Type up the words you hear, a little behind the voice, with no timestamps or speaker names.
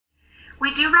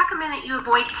We do recommend that you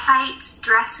avoid tights,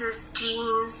 dresses,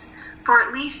 jeans for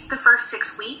at least the first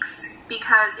 6 weeks,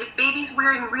 because if baby's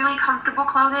wearing really comfortable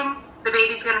clothing, the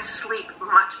baby's going to sleep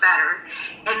much better,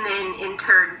 and then in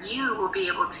turn you will be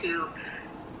able to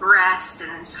rest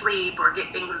and sleep or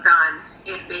get things done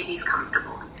if baby's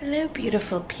comfortable. Hello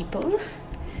beautiful people.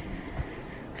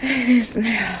 It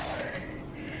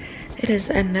is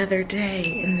another day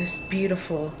in this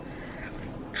beautiful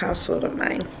household of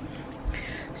mine.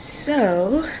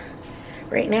 So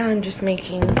right now I'm just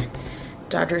making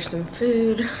Dodger some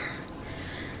food.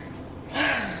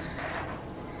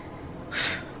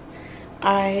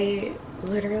 I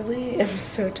literally am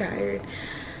so tired.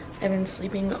 I've been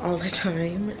sleeping all the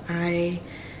time. I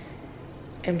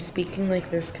am speaking like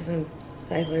this because I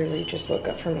literally just woke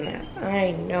up from a nap.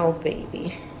 I know,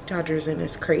 baby. Dodger's in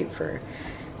his crate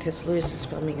because Lewis is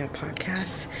filming a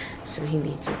podcast, so he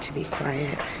needs it to be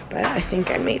quiet. But I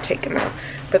think I may take him out.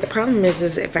 But the problem is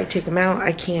if I take him out,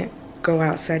 I can't go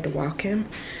outside to walk him.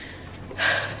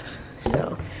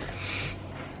 So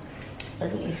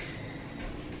let me.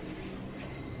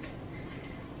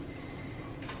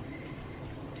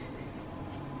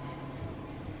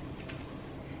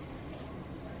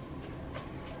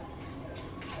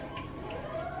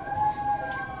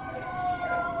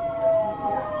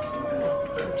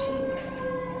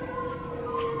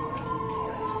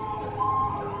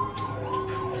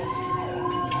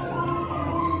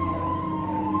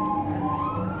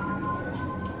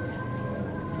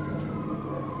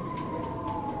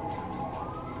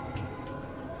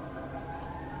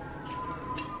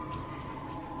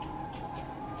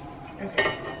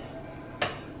 Okay.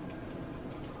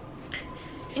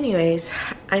 Anyways,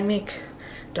 I make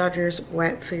Dodger's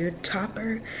wet food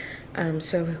topper.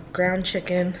 So ground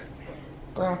chicken,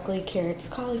 broccoli, carrots,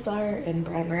 cauliflower, and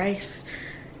brown rice.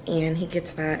 And he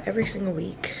gets that every single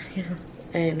week.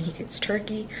 And he gets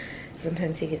turkey.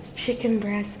 Sometimes he gets chicken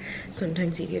breast.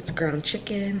 Sometimes he gets ground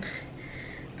chicken.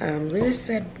 Lewis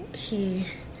said he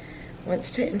wants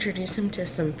to introduce him to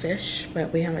some fish,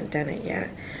 but we haven't done it yet.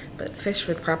 But fish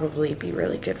would probably be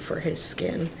really good for his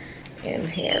skin and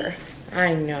hair.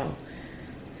 I know.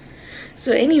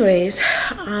 So anyways,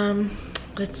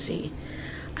 let's see.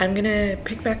 I'm gonna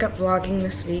pick back up vlogging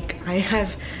this week.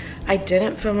 I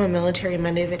didn't film a Military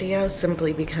Monday video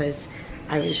simply because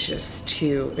I was just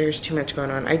there's too much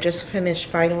going on. I just finished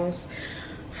finals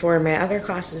for my other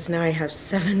classes. Now I have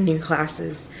 7 new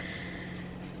classes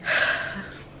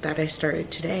that I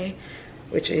started today,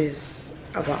 which is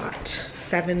a lot.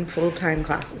 7 full-time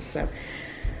classes. So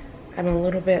I'm a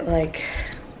little bit like,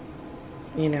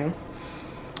 you know,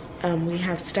 we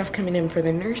have stuff coming in for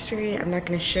the nursery. I'm not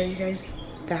going to show you guys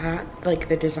that, like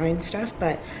the design stuff,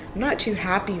 but I'm not too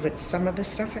happy with some of the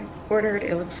stuff I ordered.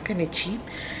 It looks kind of cheap.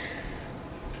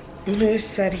 Lewis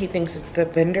said he thinks it's the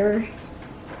vendor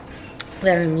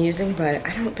that I'm using, but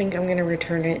I don't think I'm going to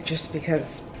return it just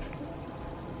because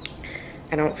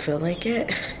I don't feel like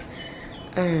it.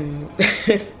 And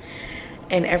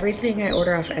everything I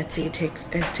order off Etsy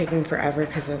is taking forever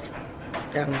because of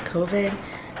COVID.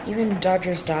 Even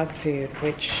Dodger's dog food,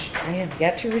 which I have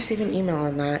yet to receive an email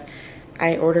on that.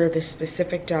 I order this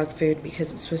specific dog food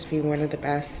because it's supposed to be one of the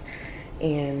best,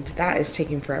 and that is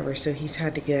taking forever. So he's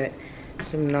had to get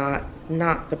some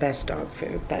not the best dog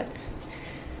food, but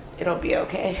it'll be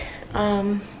okay.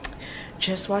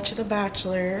 Just watch The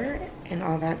Bachelor and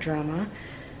all that drama.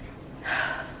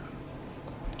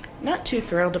 Not too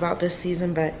thrilled about this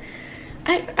season, but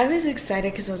I was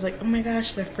excited because I was like, oh my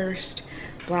gosh, the first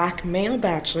black male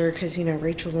bachelor, because you know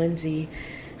Rachel Lindsay,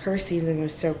 her season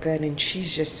was so good and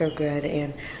she's just so good.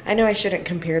 And I know I shouldn't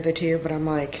compare the two, but I'm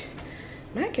like,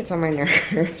 that gets on my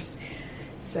nerves.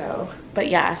 So, but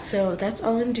yeah, so that's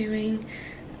all I'm doing.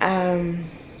 I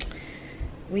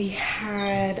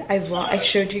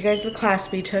showed you guys the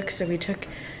class we took. So we took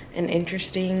an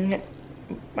interesting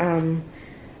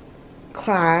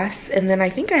class, and then I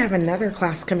think I have another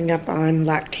class coming up on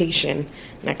lactation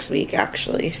next week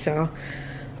actually, so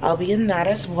I'll be in that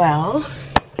as well.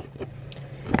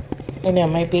 I know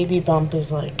my baby bump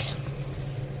is like,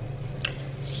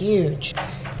 it's huge.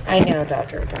 I know,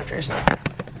 Dodger's like,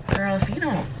 girl, if you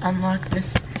don't unlock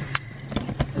this,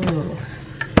 ooh,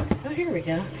 oh, here we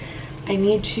go. I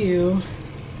need to,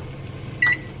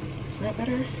 is that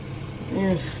better?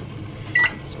 Ugh,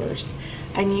 it's worse.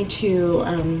 I need to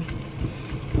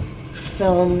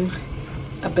film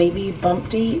a baby bump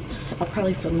date. I'll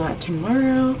probably film that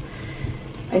tomorrow.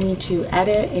 I need to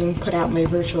edit and put out my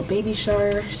virtual baby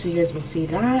shower so you guys will see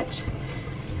that.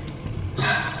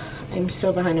 I'm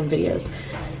so behind on videos.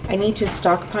 I need to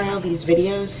stockpile these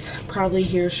videos probably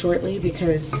here shortly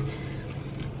because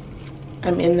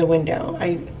I'm in the window.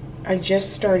 I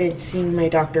just started seeing my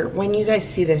doctor. When you guys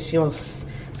see this, you'll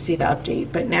see the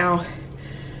update. But now,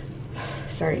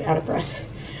 sorry, out of breath.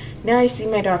 Now I see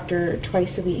my doctor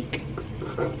twice a week.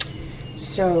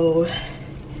 So,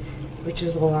 which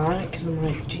is a lot, because I'm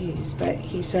like, geez. But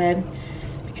he said,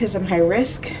 because I'm high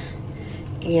risk,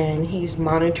 and he's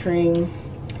monitoring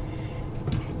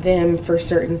them for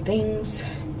certain things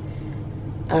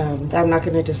that I'm not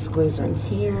going to disclose on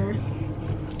here.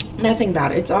 Nothing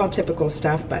bad. It's all typical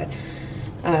stuff, but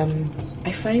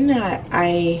I find that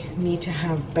I need to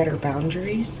have better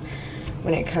boundaries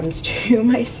when it comes to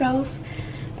myself.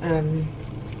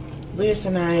 Lewis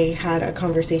and I had a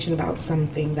conversation about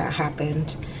something that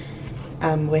happened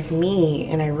with me,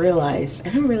 and I realized I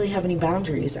don't really have any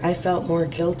boundaries. I felt more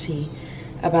guilty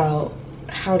about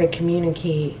how to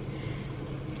communicate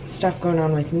stuff going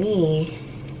on with me,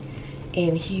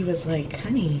 and he was like,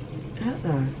 honey,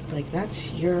 like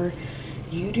that's you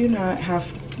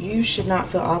should not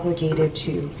feel obligated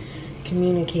to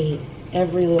communicate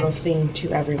every little thing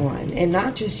to everyone, and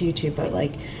not just you two, but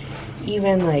like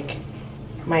even like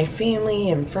my family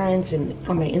and friends, and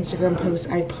on my Instagram posts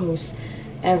I post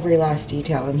every last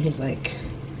detail. And he's like,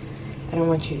 I don't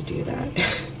want you to do that.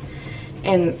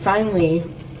 And finally,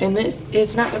 and this,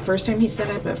 it's not the first time he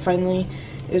said it, but finally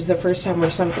it was the first time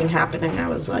where something happened and I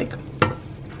was like,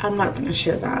 I'm not going to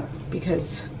share that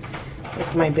because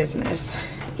it's my business.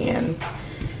 And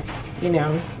you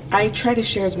know, I try to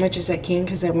share as much as I can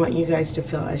because I want you guys to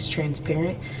feel as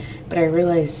transparent, but I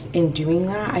realize in doing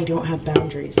that I don't have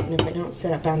boundaries, and if I don't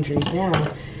set up boundaries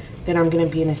now, then I'm going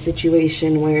to be in a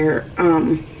situation where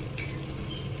I'm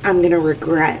going to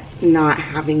regret not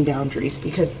having boundaries,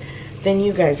 because then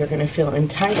you guys are going to feel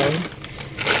entitled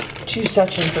to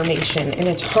such information, and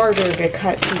it's harder to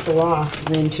cut people off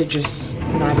than to just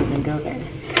not even go there.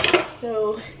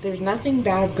 So there's nothing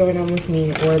bad going on with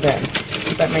me or them,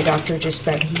 but my doctor just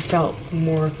said he felt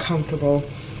more comfortable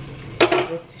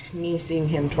with me seeing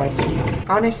him twice a week.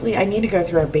 Honestly, I need to go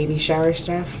through our baby shower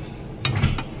stuff,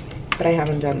 but I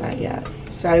haven't done that yet.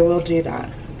 So I will do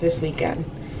that this weekend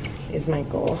is my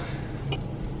goal.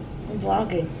 I'm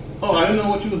vlogging. Oh, I didn't know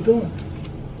what you was doing.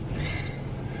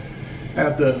 They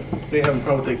have a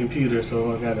problem with their computer,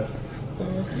 so I gotta,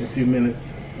 in a few minutes,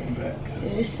 I'm back. You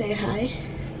just say hi.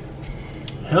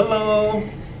 Hello.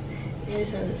 You guys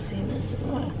haven't seen us in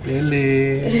a while.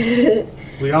 Billy.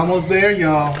 We almost there,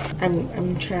 y'all.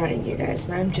 I'm trying, you guys,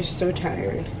 but I'm just so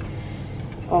tired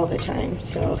all the time,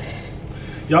 so.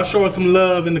 Y'all show us some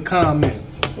love in the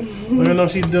comments. Let her know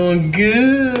she's doing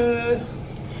good.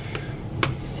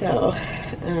 So,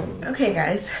 okay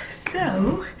guys,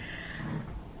 so,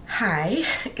 hi,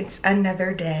 it's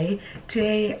another day.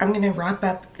 Today I'm gonna wrap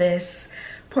up this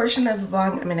portion of the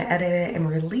vlog. I'm gonna edit it and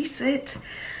release it.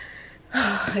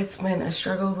 It's been a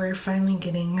struggle. We're finally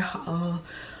getting a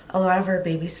lot of our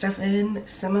baby stuff in.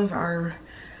 Some of our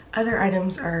other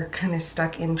items are kind of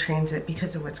stuck in transit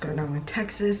because of what's going on with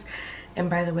Texas. And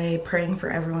by the way, praying for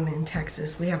everyone in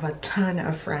Texas. We have a ton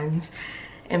of friends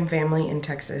and family in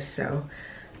Texas, so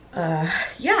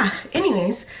yeah,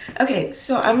 anyways. Okay,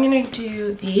 so I'm gonna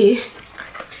do the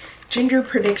gender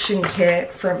prediction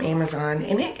kit from Amazon,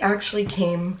 and it actually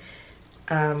came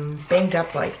banged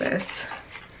up like this,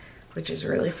 which is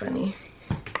really funny.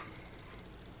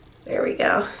 There we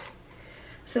go.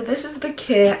 So this is the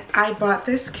kit. I bought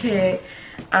this kit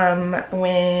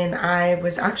when I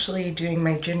was actually doing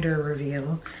my gender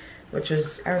reveal, which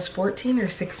was, I was 14 or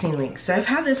 16 weeks. So I've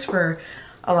had this for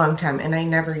a long time and I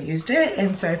never used it,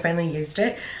 and so I finally used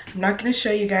it. I'm not going to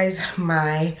show you guys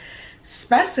my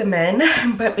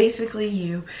specimen, but basically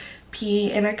you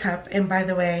pee in a cup. And by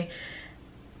the way,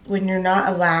 when you're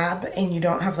not a lab and you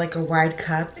don't have like a wide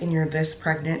cup and you're this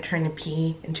pregnant trying to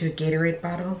pee into a Gatorade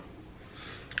bottle,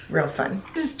 real fun.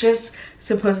 This is just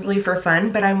supposedly for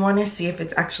fun, but I want to see if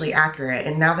it's actually accurate.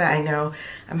 And now that I know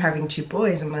I'm having two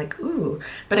boys, I'm like, ooh.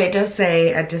 But it does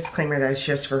say a disclaimer that it's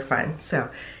just for fun. So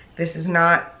this is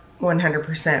not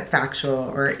 100% factual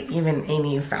or even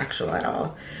any factual at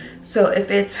all. So if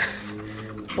it's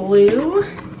blue,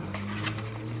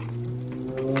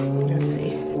 let's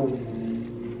see.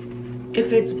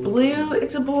 If it's blue,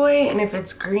 it's a boy, and if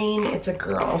it's green, it's a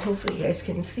girl. Hopefully you guys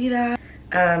can see that.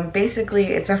 Basically,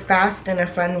 it's a fast and a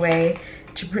fun way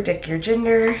to predict your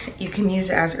gender. You can use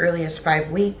it as early as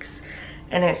 5 weeks,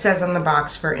 and it says on the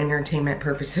box for entertainment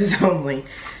purposes only.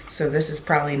 So this is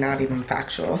probably not even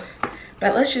factual,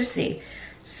 but let's just see.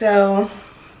 So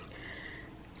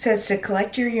it says to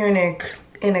collect your urine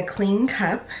in a clean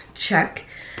cup, check.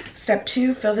 Step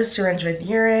 2, fill the syringe with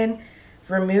urine.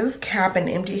 Remove cap and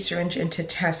empty syringe into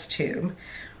test tube.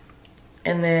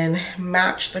 and then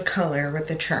match the color with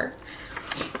the chart.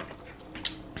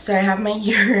 So I have my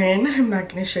urine. I'm not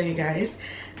going to show you guys.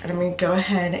 And I'm going to go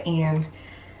ahead and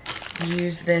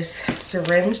use this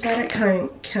syringe that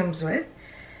it comes with.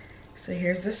 So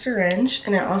here's the syringe,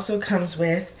 and it also comes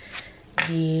with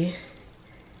the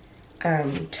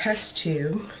test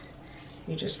tube.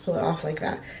 You just pull it off like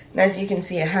that. And as you can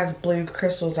see, it has blue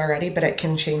crystals already, but it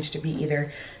can change to be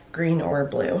either green or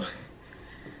blue.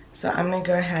 So I'm gonna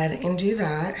go ahead and do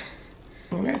that.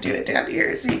 I'm gonna do it down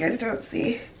here so you guys don't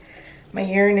see. My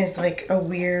urine is like a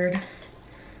weird,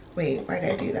 wait, why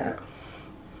did I do that?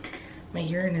 My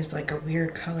urine is like a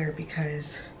weird color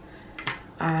because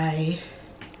I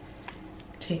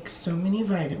take so many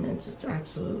vitamins. It's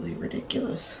absolutely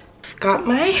ridiculous. Got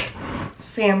my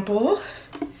sample.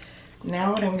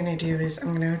 Now what I'm gonna do is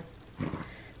I'm gonna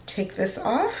take this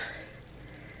off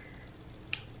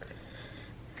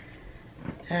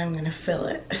and I'm gonna fill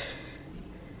it.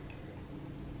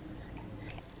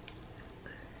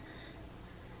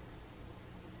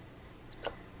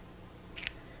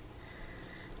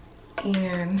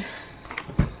 And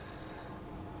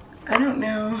I don't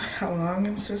know how long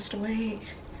I'm supposed to wait.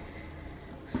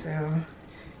 So,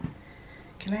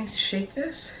 can I shake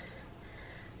this?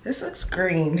 This looks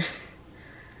green.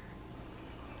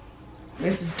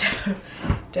 This is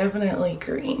definitely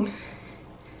green.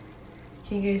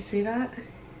 Can you guys see that?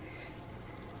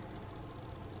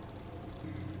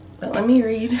 But let me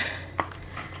read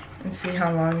and see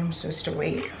how long I'm supposed to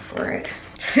wait for it.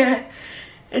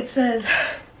 It says,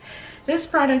 this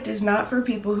product is not for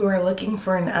people who are looking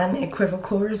for an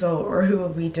unequivocal result or who will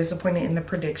be disappointed in the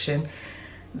prediction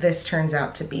this turns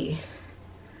out to be.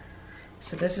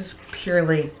 So this is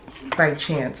purely by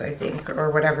chance, I think,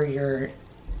 or whatever you're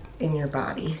in your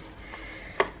body.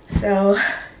 So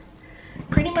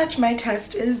pretty much my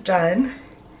test is done.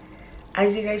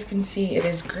 As you guys can see, it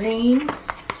is green.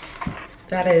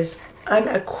 That is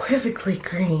unequivocally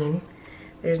green.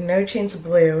 There's no chance of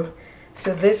blue.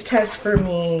 So this test for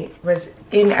me was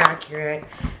inaccurate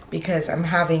because I'm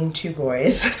having 2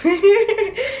 boys.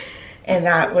 And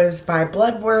that was by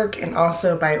blood work and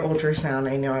also by ultrasound.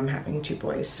 I know I'm having 2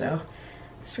 boys, so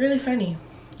it's really funny.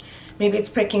 Maybe it's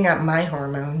picking up my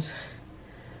hormones.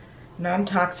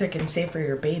 Non-toxic and safe for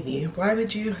your baby. Why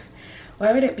would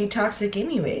it be toxic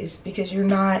anyways? Because you're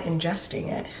not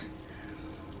ingesting it.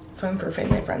 Fun for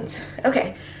family friends.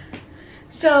 Okay,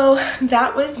 so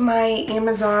that was my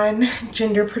Amazon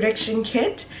gender prediction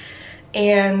kit.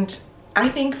 And I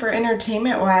think for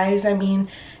entertainment wise, I mean,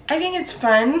 I think it's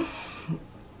fun.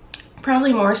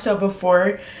 Probably more so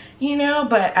before, you know,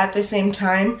 but at the same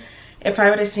time, if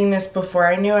I would have seen this before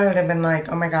I knew, I would have been like,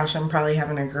 oh my gosh, I'm probably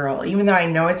having a girl, even though I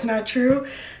know it's not true.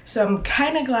 So I'm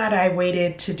kind of glad I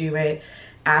waited to do it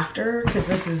after, because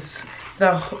this is,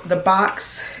 the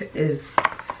box is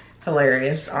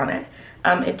hilarious on it.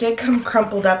 It did come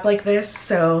crumpled up like this,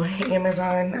 so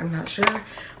Amazon, I'm not sure,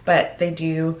 but they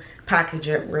do package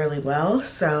it really well.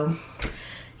 So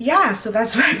yeah, so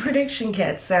that's my prediction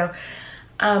kit. So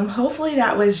hopefully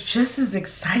that was just as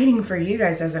exciting for you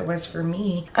guys as it was for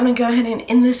me. I'm gonna go ahead and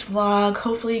end this vlog.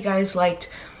 Hopefully you guys liked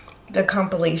the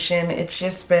compilation. It's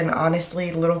just been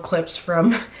honestly little clips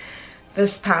from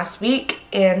this past week,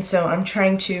 and so I'm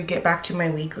trying to get back to my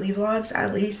weekly vlogs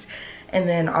at least, and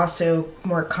then also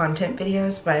more content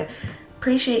videos. But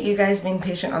appreciate you guys being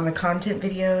patient on the content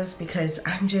videos because I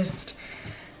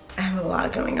have a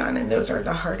lot going on and those are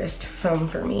the hardest to film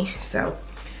for me. So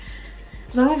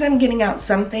as long as I'm getting out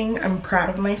something, I'm proud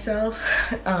of myself.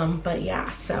 But yeah,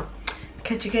 so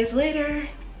catch you guys later.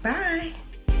 Bye.